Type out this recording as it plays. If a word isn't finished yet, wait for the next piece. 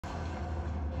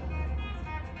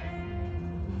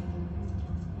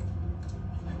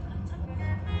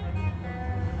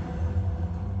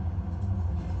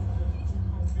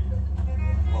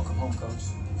home, Coach.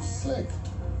 Slick.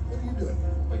 What are you doing?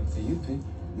 Waiting for you, Pete.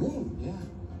 Me? Yeah,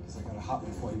 because I got a hot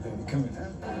one for you, baby. Come in.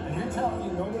 And you're telling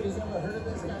me nobody's ever heard of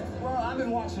this guy? Well, I've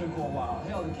been watching him for a while.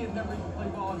 Hell, the kid never even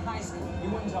played ball in high school. He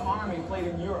went into the Army and played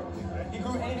in Europe. He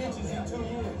grew 8 inches in 2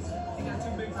 years. He got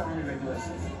too big for Army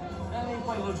regulations. And then he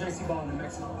played a little JC ball in New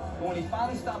Mexico. But when he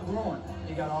finally stopped growing,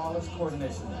 he got all his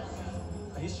coordination.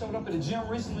 He showed up at the gym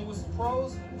recently with some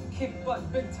pros, kicked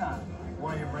butt big time.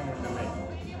 Why are you bringing him to me?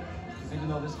 Because even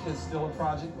though this kid's still a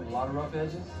project with a lot of rough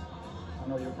edges, I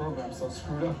know your program's so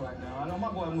screwed up right now. I know my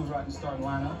boy moves right in the starting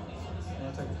lineup. You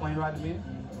want to take a plane ride to meet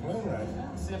him? Plane ride?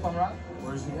 See if I'm right.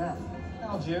 Where's he at?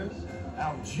 Algiers.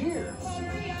 Algiers?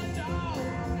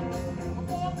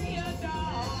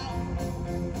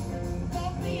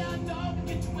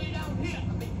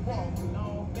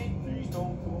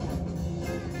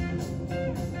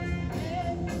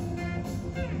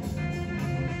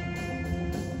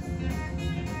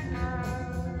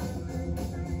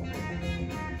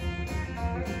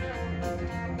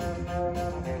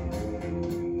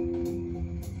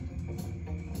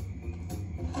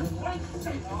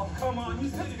 Oh, come on, you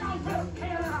said it.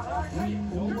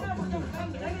 You're never gonna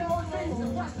come to any more things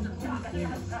than Western Rock.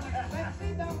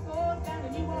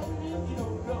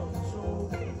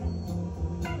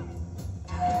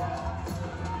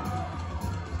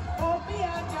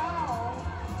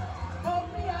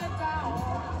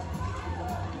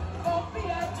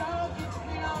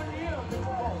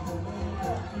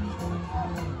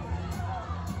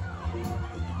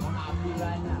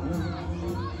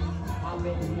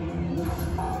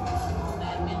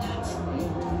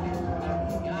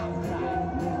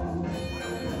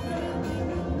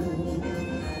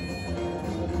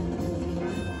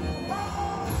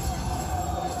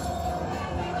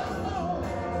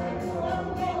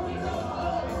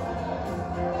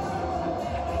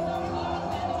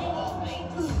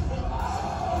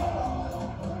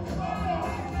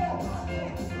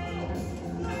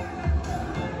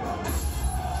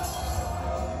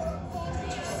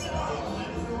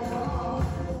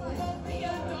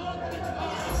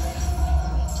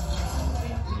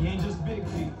 He ain't just big,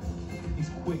 Pete. He's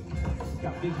quick. He's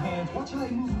got big hands. Watch how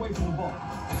he moves away from the ball.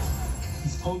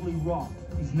 He's totally raw.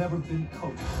 He's never been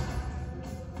coached.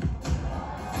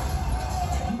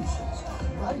 Jesus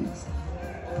Christ.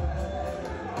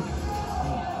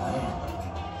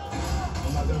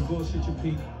 I'm not gonna bullshit you,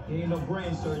 Pete. He ain't no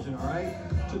brain surgeon, all right?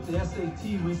 Took the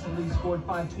SAT recently, scored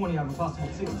 520 out of a possible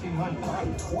 1,600.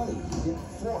 520? You get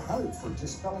 400 for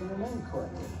just spelling your name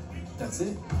correctly. That's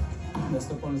it. He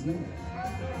messed up on his name.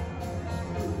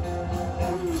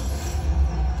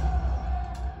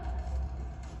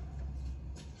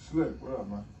 Slick, what up,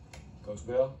 man? Coach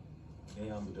Bell, hey,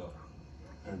 I'm the dog.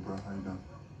 Hey, bro, how you doing?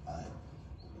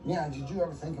 Yeah, did you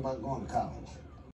ever think about going to college?